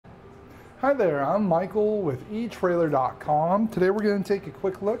Hi there, I'm Michael with etrailer.com. Today we're going to take a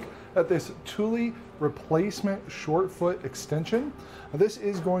quick look at this Thule replacement short foot extension. This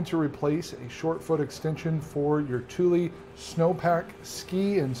is going to replace a short foot extension for your Thule SnowPack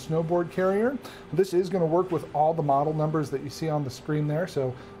ski and snowboard carrier. This is going to work with all the model numbers that you see on the screen there,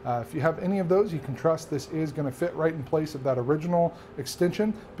 so if you have any of those, you can trust this is going to fit right in place of that original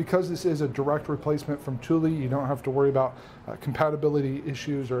extension. Because this is a direct replacement from Thule, you don't have to worry about compatibility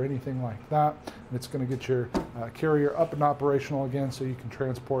issues or anything like that. And it's going to get your carrier up and operational again so you can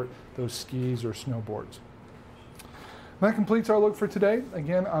transport those skis or snowboards. That completes our look for today.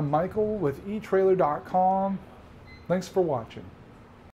 Again, I'm Michael with etrailer.com. Thanks for watching.